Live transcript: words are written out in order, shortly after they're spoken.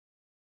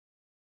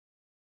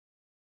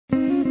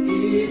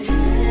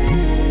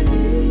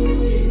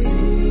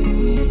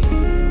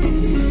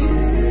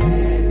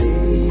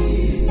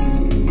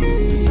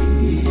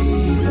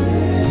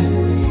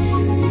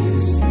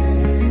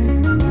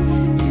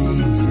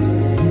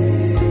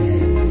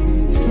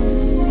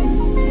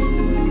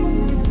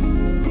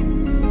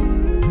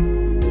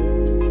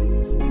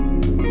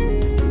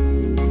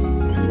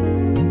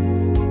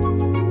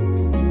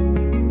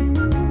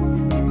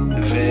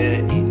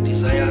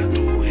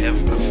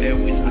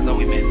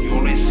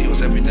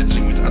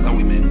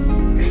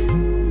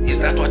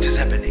is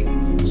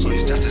happening. So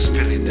it's just a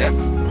spirit. Eh?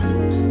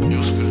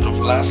 Your spirit of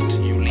lust,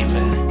 you live.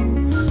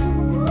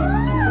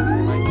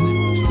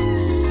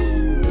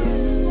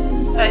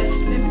 I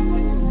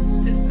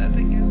slept. Is that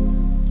again?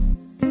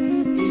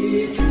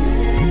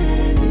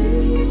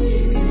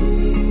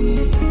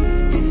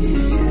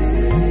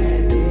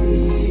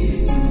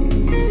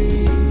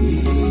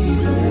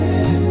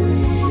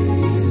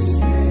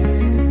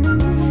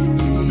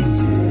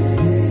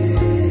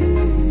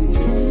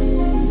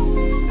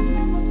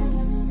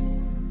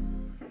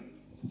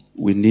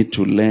 We need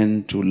to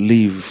learn to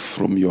live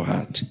from your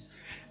heart.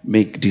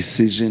 Make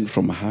decision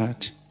from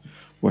heart.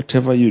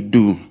 Whatever you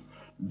do,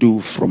 do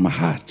from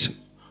heart.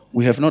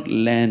 We have not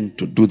learned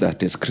to do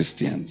that as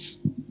Christians.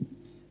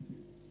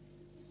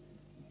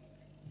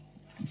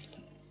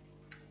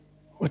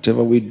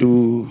 Whatever we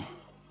do,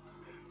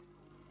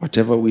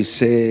 whatever we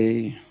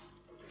say,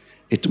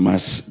 it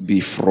must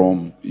be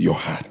from your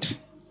heart.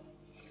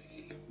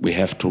 We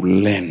have to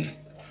learn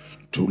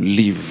to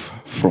live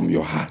from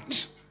your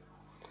heart.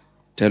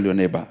 Tell your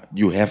neighbor,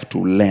 you have to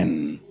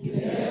learn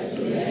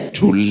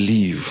to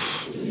live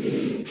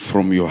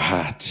from your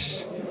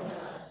heart.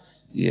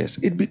 Yes,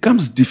 it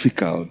becomes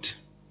difficult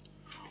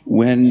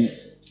when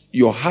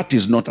your heart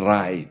is not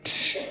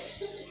right.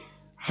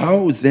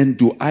 How then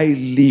do I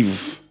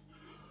live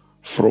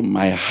from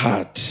my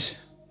heart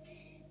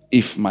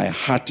if my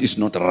heart is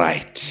not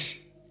right?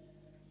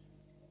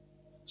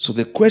 So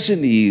the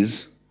question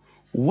is,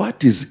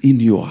 what is in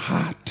your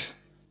heart?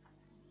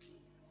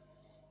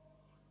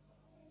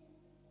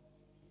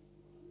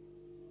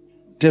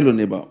 Tell your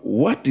neighbor,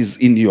 what is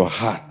in your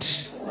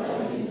heart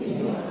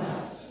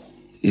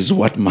is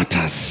what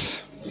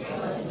matters.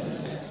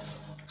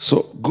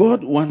 So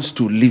God wants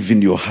to live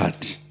in your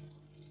heart.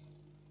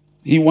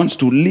 He wants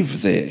to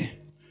live there.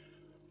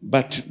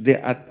 But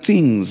there are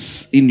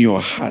things in your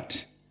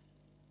heart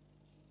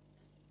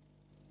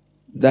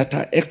that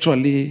are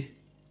actually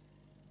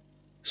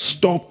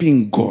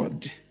stopping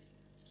God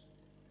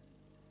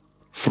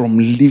from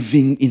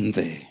living in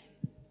there.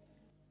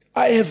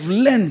 I have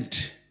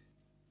learned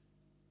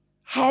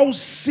how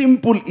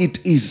simple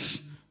it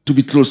is to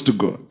be close to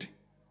God.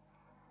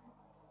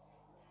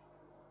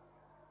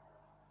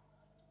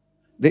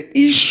 The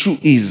issue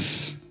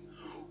is,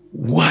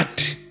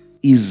 what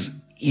is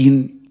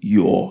in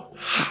your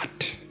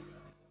heart?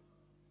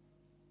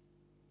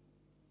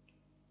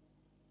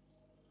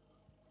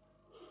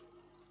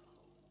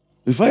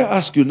 If I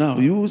ask you now,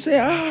 you will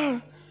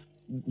say,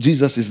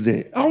 Jesus is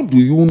there. How do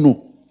you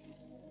know?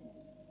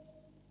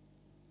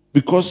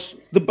 Because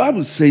the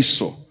Bible says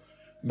so.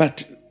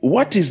 But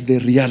what is the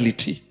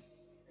reality?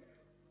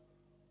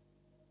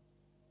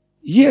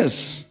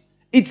 Yes,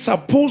 it's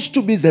supposed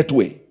to be that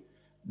way.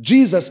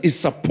 Jesus is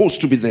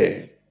supposed to be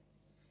there.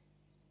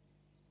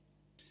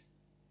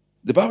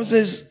 The Bible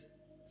says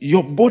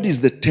your body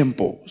is the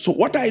temple. So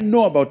what I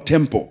know about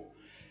temple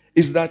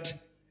is that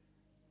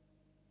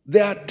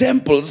there are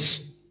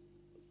temples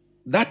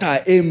that are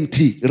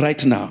empty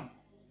right now.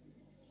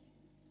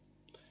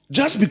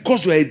 Just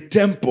because you are a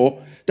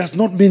temple does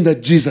not mean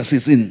that Jesus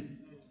is in.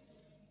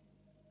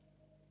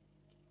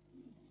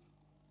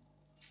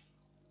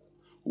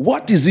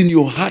 What is in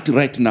your heart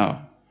right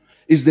now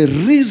is the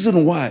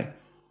reason why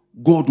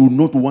God will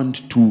not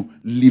want to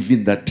live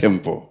in that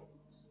temple.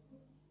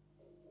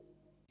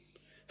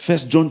 1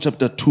 John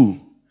chapter 2,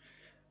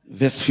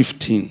 verse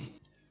 15.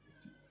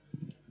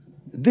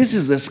 This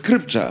is a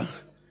scripture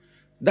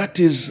that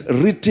is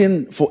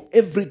written for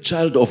every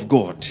child of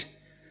God.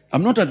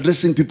 I'm not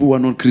addressing people who are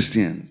not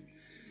Christians.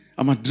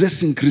 I'm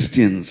addressing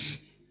Christians.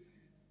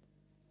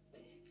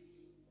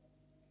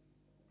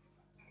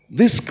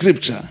 This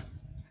scripture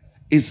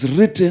is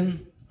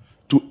written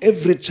to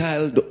every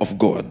child of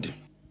God.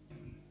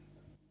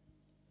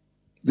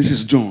 This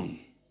is John.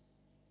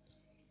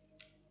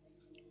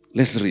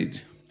 Let's read.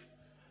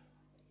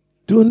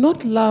 Do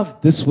not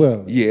love this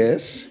world.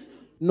 Yes.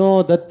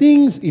 Nor the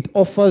things it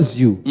offers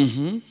you.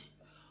 Mm-hmm.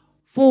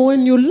 For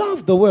when you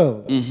love the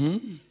world,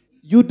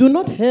 you do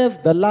not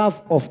have the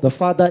love of the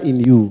Father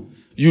in you.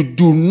 You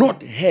do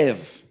not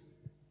have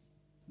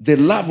the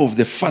love of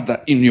the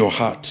Father in your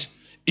heart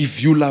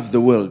if you love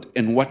the world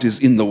and what is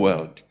in the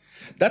world.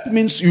 That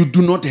means you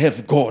do not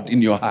have God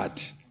in your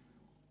heart.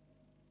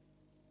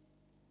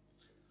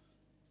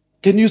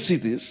 Can you see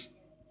this?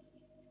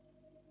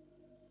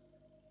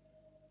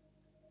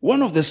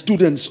 One of the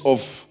students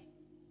of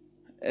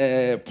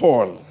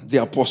Paul, the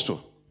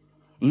apostle,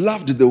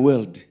 loved the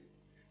world.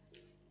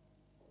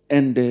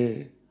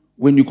 And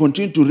when you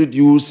continue to read,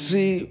 you will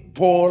see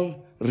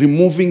Paul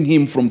removing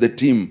him from the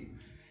team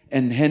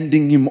and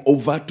handing him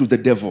over to the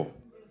devil.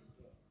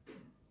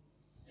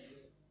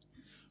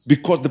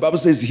 Because the Bible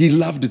says he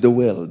loved the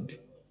world.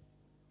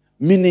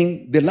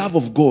 Meaning the love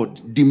of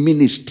God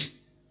diminished.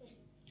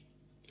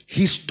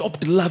 He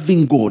stopped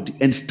loving God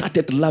and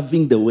started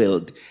loving the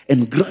world.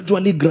 And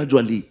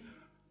gradually,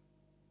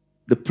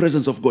 the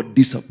presence of God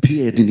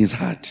disappeared in his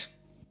heart.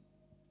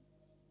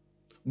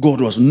 God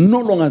was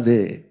no longer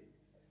there.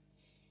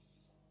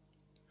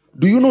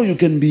 Do you know you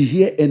can be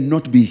here and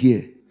not be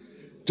here?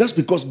 Just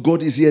because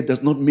God is here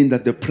does not mean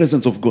that the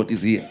presence of God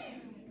is here.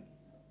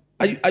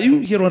 Are you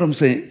hearing what I'm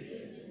saying?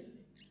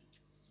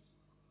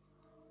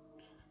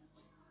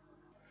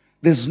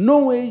 There's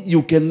no way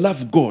you can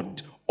love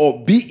God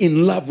or be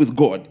in love with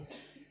God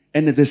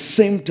and at the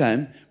same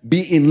time be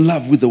in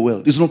love with the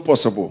world. It's not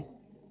possible.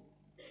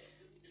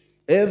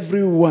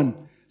 Everyone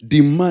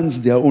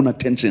demands their own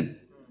attention.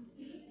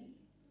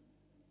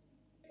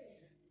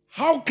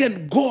 How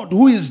can God,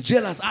 who is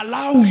jealous,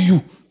 allow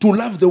you to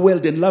love the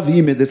world and love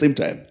Him at the same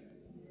time?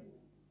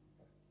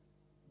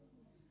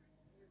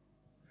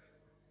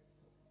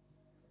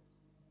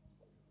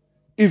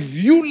 If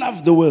you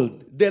love the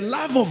world, the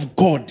love of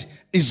God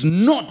is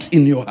not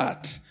in your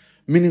heart,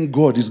 meaning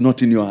God is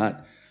not in your heart.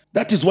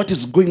 That is what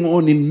is going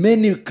on in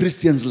many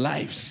Christians'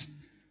 lives.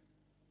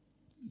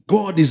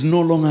 God is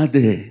no longer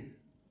there.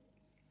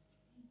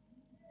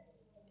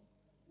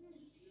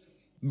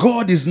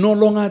 God is no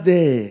longer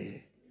there.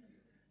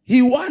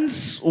 He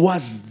once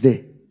was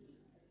there.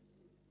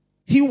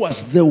 He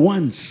was there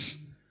once,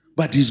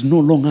 but He's no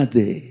longer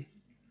there.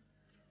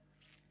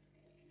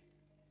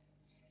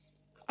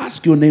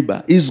 Ask your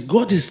neighbor, is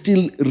God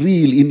still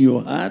real in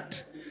your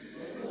heart?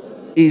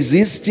 Is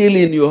He still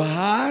in your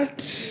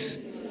heart?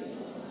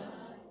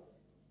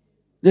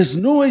 There's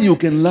no way you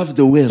can love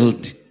the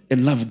world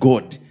and love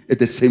God at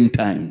the same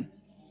time.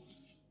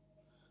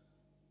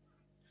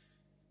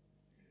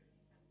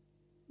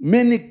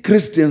 Many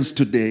Christians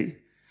today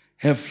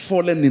have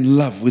fallen in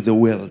love with the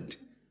world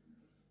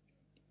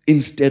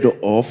instead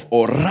of,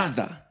 or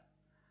rather,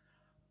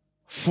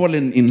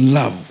 fallen in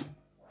love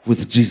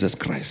with Jesus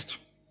Christ.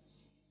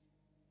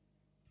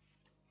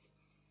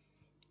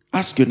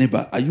 Ask your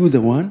neighbor, are you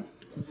the one?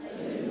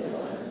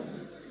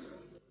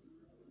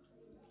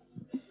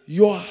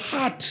 Your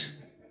heart,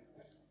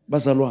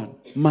 Bazalwan,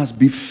 must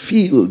be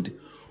filled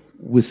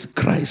with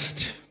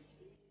Christ.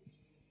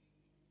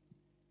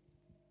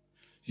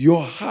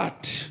 Your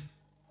heart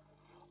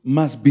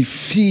must be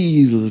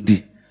filled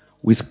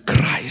with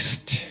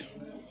Christ.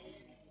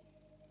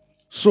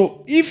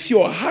 So if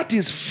your heart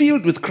is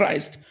filled with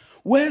Christ,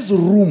 where's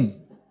room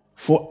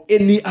for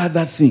any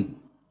other thing?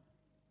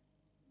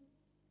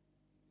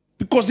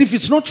 Because if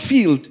it's not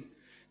filled,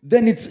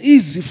 then it's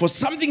easy for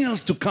something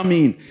else to come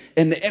in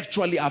and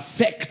actually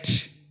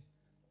affect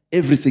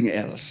everything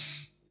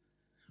else.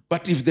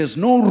 But if there's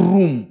no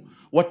room,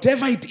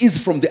 whatever it is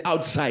from the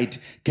outside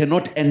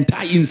cannot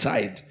enter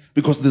inside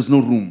because there's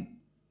no room.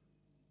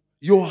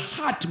 Your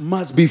heart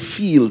must be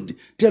filled.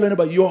 Tell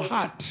anybody, your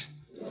heart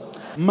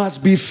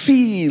must be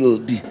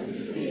filled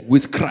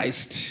with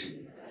Christ.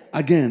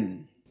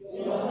 Again.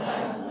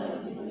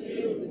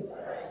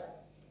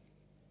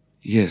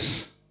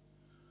 Yes.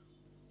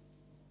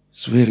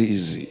 It's very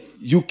easy.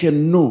 You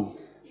can know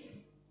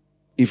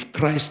if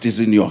Christ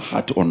is in your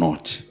heart or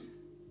not.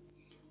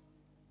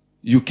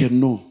 You can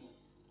know.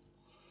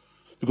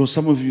 Because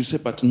some of you say,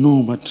 but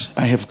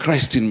I have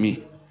Christ in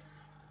me.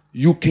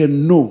 You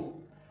can know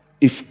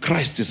if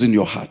Christ is in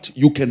your heart.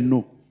 You can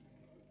know.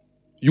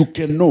 You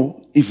can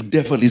know if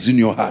devil is in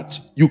your heart.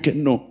 You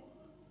can know.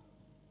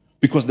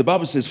 Because the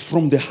Bible says,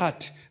 from the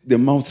heart, the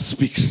mouth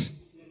speaks.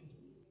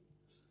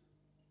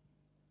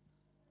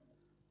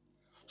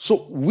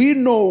 So we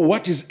know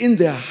what is in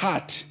their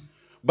heart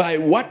by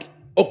what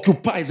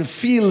occupies,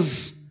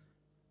 fills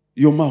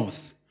your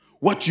mouth.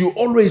 What you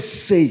always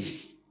say,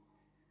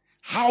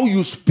 how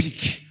you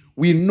speak,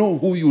 we know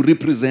who you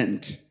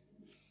represent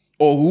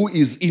or who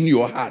is in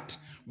your heart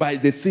by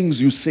the things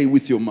you say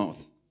with your mouth.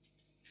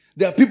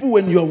 There are people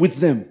when you are with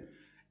them,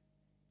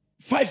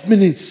 5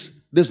 minutes,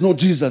 there's no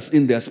Jesus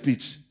in their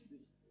speech.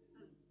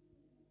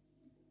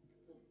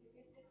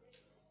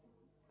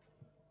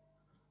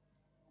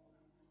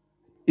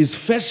 It's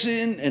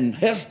fashion and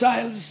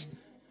hairstyles,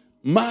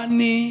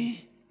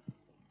 money.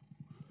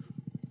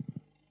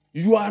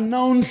 You are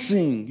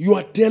announcing, you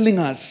are telling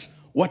us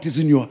what is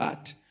in your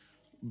heart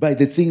by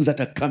the things that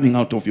are coming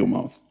out of your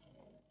mouth.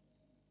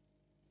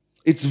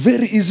 It's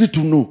very easy to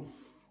know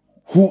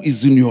who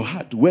is in your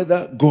heart,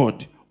 whether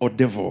God or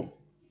devil.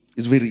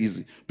 It's very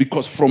easy.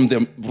 Because from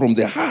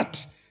the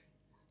heart,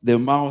 the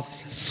mouth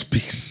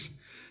speaks.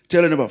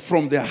 Tell them about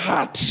from the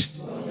heart,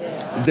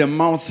 the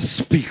mouth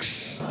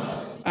speaks.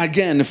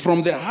 Again,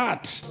 from the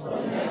heart,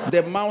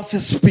 the mouth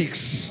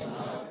speaks.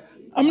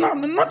 I'm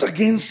not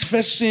against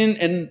fashion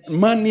and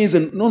monies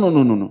and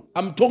no.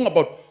 I'm talking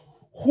about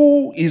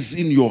who is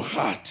in your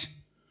heart.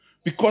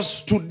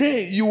 Because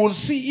today you will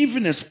see,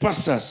 even as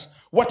pastors,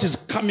 what is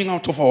coming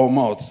out of our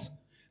mouths.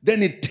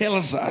 Then it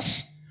tells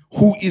us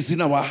who is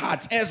in our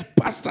hearts as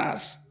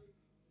pastors.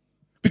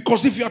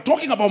 Because if you are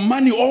talking about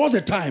money all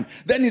the time,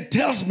 then it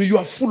tells me you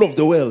are full of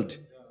the world.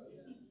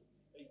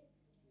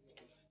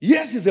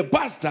 Yes, he's a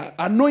pastor,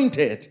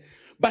 anointed,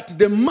 but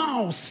the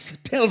mouth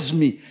tells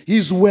me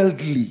he's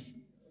worldly.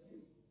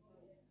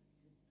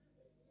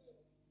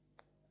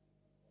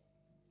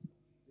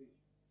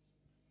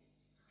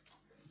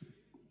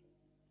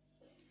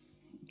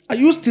 Are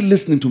you still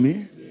listening to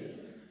me?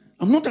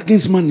 I'm not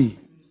against money.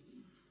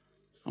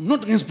 I'm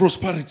not against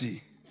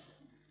prosperity.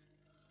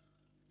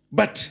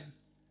 But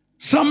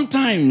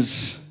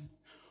Sometimes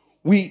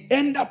we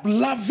end up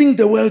loving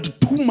the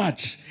world too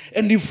much.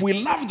 And if we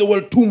love the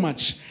world too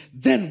much,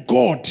 then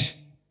God.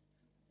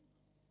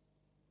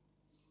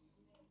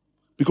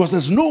 Because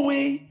there's no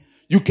way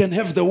you can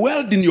have the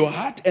world in your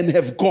heart and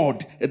have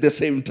God at the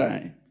same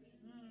time.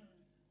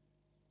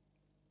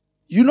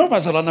 You know,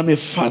 I'm a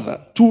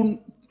father. To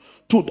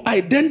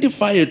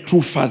identify a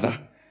true father,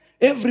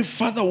 every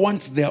father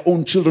wants their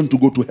own children to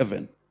go to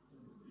heaven.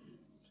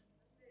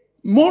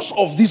 Most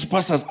of these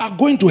pastors are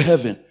going to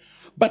heaven,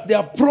 but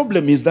their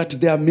problem is that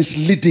they are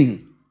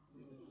misleading.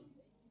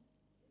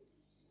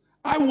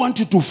 I want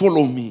you to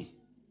follow me.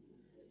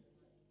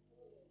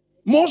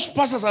 Most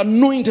pastors are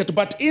anointed,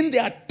 but in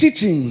their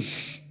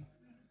teachings,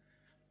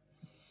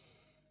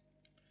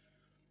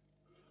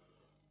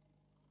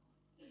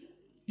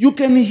 you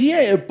can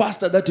hear a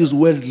pastor that is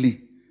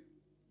worldly.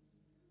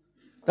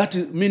 That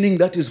is meaning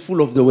that is full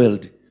of the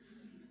world.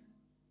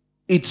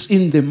 It's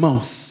in the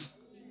mouth.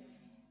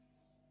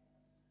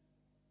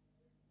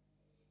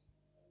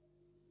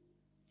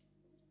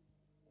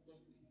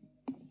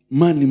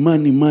 Money,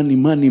 money, money,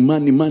 money,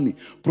 money, money.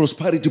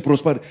 Prosperity,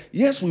 prosperity.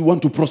 Yes, we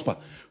want to prosper,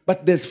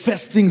 but there's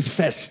first things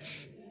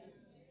first.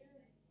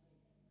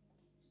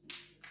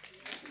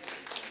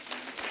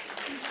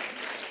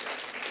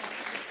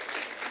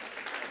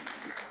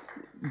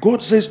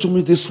 God says to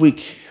me this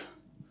week,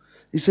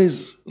 He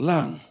says,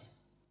 Lang,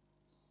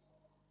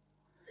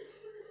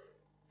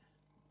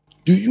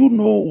 do you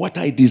know what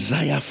I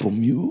desire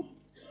from you?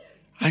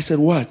 I said,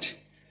 what?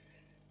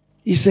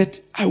 He said,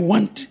 I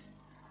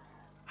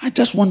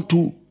just want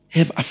to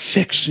have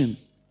affection.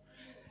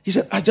 He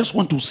said, I just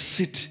want to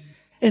sit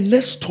and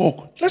let's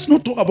talk. Let's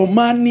not talk about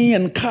money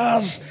and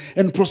cars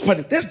and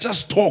prosperity. Let's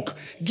just talk.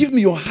 Give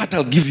me your heart,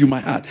 I'll give you my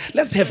heart.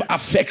 Let's have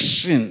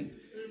affection.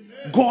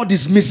 God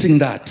is missing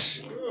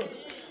that.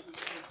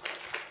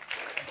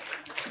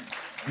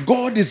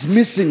 God is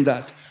missing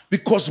that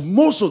because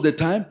most of the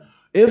time,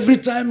 every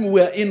time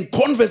we are in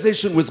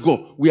conversation with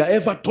God, we are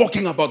ever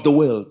talking about the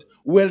world,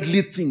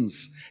 worldly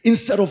things,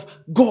 instead of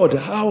God,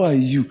 how are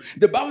you?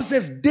 The Bible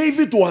says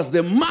David was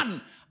the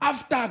man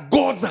after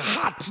God's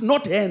heart,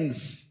 not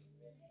hands.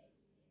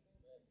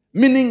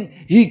 Meaning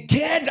he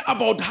cared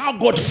about how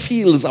God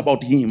feels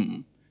about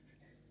him.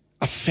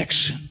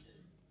 Affection.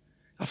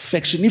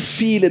 Affection. He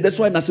feel it. That's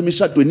why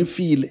Nasimisha when he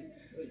feel it.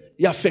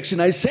 Affection.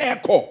 I say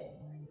echo.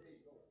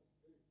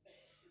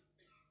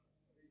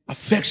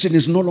 Affection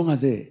is no longer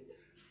there.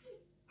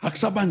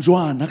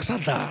 Aksabanjwana,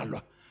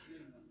 aksadlalwa.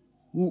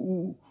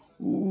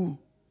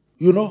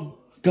 You know,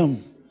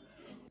 come.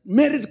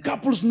 Married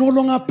couples no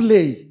longer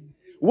play.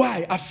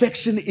 Why?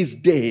 Affection is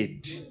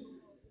dead.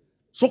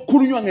 So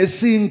kurunywa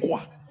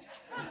ngesinkwa.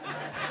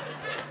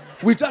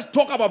 We just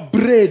talk about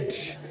bread.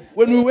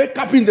 When we wake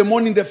up in the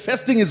morning, the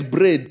first thing is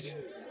bread.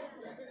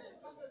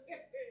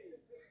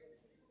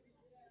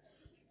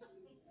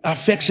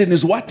 Affection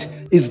is what?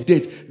 Is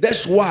dead.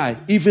 That's why,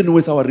 even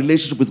with our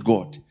relationship with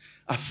God,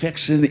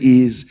 affection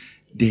is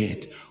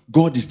dead.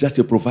 God is just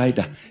a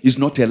provider. He's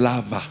not a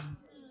lover.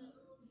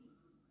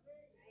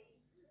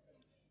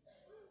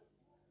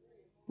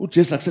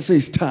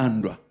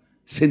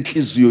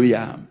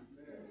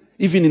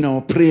 Even in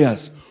our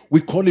prayers,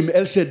 we call him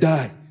El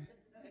Shaddai,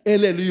 El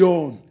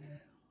Elyon.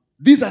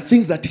 These are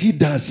things that he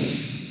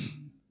does.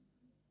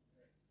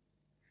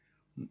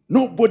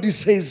 Nobody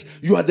says,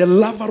 you are the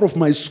lover of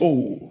my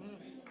soul.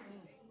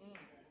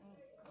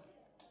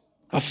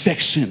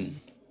 Affection.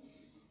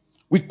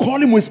 We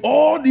call him with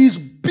all these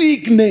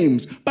big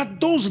names, but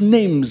those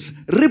names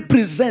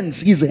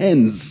represents his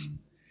hands.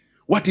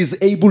 What he's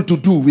able to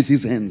do with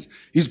his hands,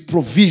 his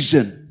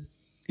provision,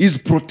 his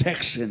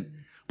protection.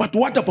 But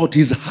what about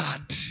his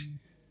heart?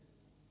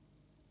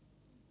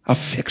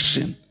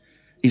 Affection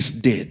is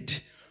dead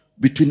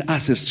between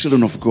us as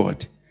children of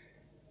God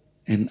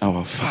and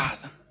our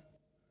Father.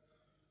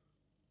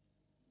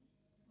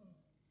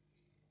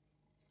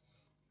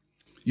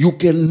 You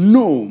can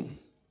know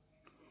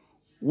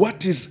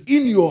what is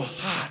in your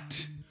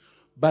heart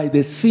by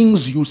the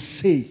things you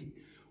say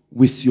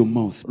with your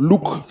mouth.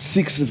 Luke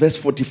 6 verse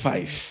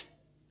 45.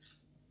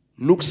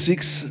 Luke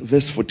 6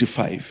 verse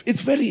 45. It's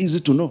very easy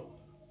to know.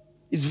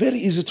 It's very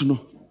easy to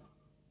know.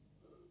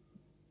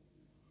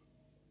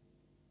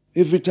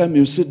 Every time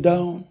you sit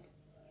down,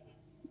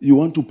 you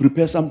want to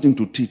prepare something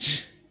to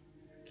teach.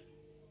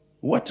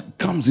 What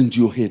comes into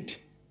your head?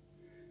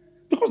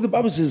 Because the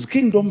Bible says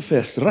kingdom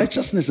first,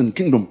 righteousness and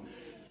kingdom.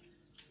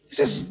 It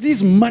says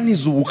these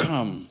monies will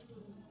come.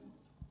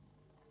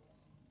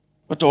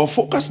 But our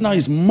focus now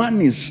is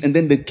monies and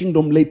then the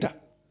kingdom later.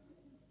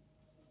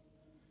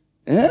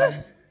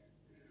 Eh?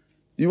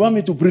 You want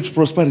me to preach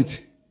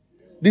prosperity?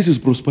 This is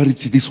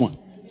prosperity, this one.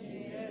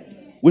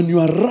 When you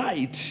are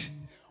right,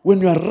 when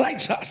you are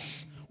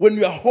righteous, when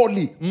you are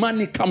holy,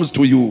 money comes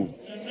to you.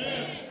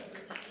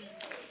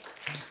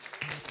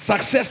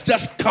 Success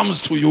just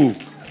comes to you.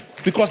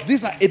 Because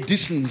these are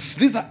additions.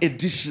 These are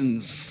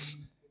additions.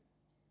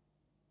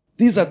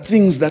 These are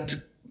things that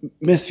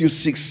Matthew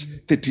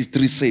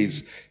 6:33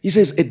 says. He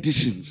says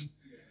additions.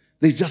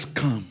 They just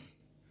come.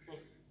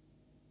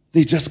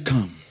 They just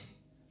come.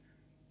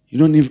 You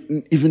don't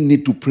even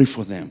need to pray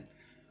for them.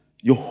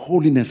 Your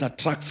holiness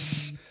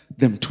attracts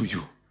them to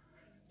you.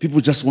 People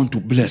just want to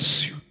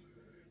bless you.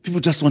 People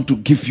just want to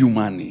give you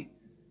money.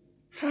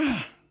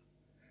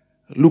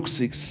 Luke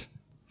 6,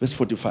 verse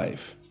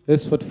 45.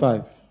 Verse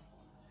 45.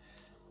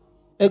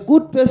 A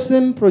good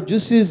person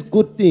produces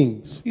good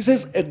things. He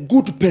says a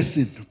good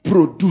person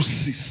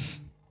produces.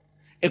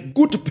 A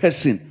good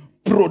person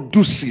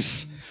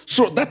produces.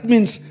 So that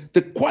means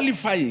the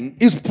qualifying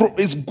is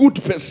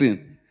good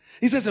person.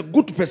 He says a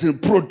good person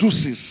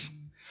produces.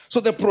 So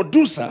the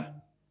producer,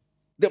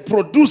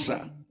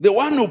 the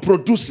one who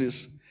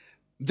produces,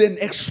 then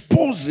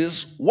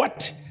exposes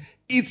what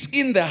is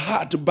in the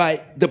heart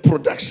by the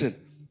production.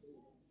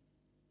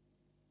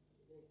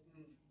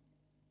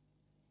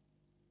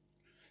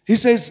 He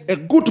says a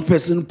good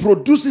person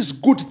produces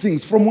good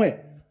things from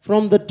where?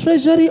 From the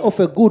treasury of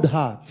a good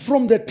heart.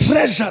 From the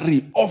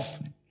treasury of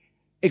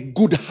a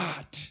good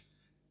heart.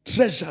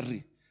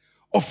 Treasury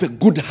of a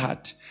good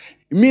heart.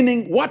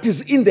 Meaning what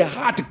is in the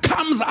heart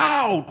comes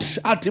out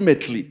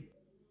ultimately.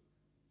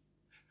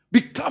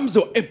 Becomes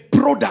a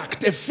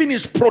product, a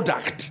finished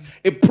product,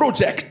 a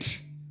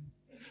project.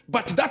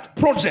 But that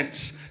project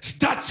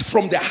starts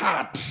from the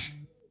heart.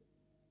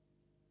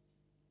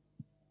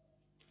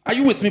 Are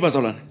you with me,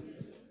 Bazalan?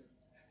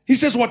 He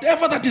says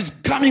whatever that is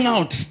coming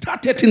out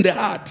started in the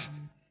heart.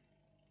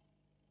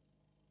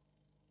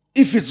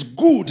 If it's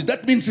good,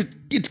 that means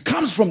it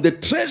comes from the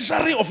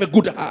treasury of a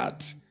good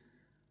heart.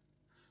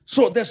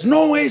 So there's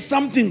no way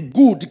something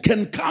good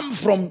can come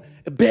from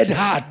a bad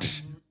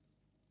heart.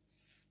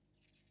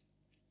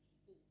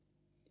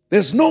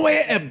 There's no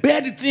way a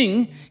bad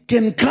thing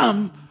can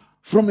come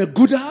from a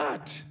good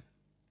heart.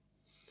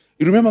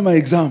 You remember my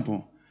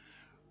example?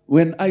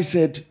 When I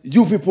said,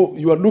 you people,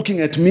 you are looking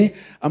at me,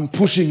 I'm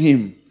pushing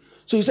him.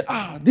 So you say,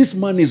 this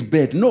man is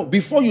bad. No,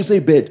 before you say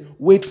bad,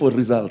 wait for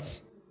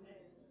results.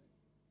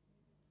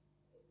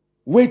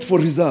 Wait for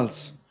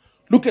results.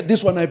 Look at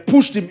this one, I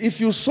pushed him. If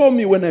you saw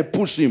me when I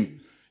pushed him,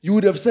 you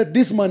would have said,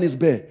 this man is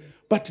bad.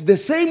 But the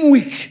same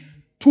week,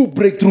 2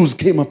 breakthroughs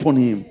came upon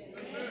him.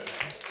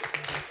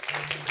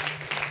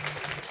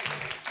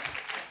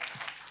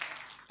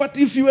 But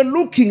if you were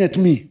looking at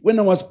me when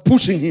I was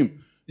pushing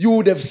him, you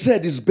would have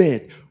said it's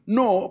bad.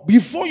 No,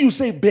 before you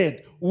say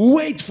bad,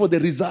 wait for the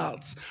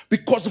results.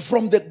 Because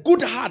from the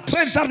good heart,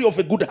 treasury of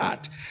a good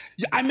heart,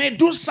 I may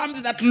do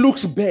something that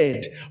looks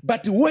bad,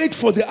 but wait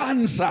for the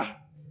answer.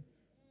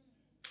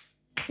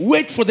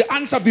 Wait for the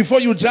answer before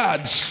you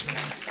judge.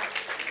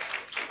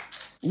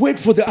 Wait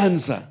for the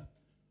answer.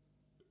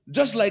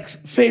 Just like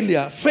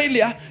failure.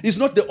 Failure is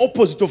not the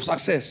opposite of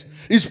success.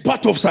 It's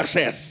part of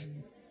success.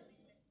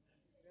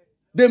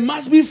 There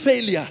must be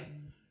failure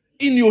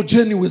in your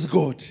journey with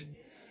God.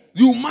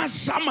 You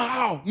must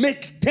somehow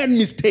make 10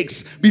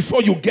 mistakes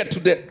before you get to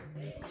the...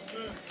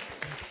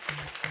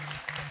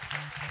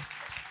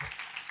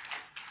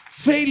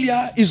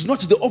 Failure is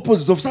not the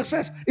opposite of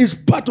success. It's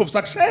part of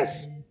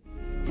success.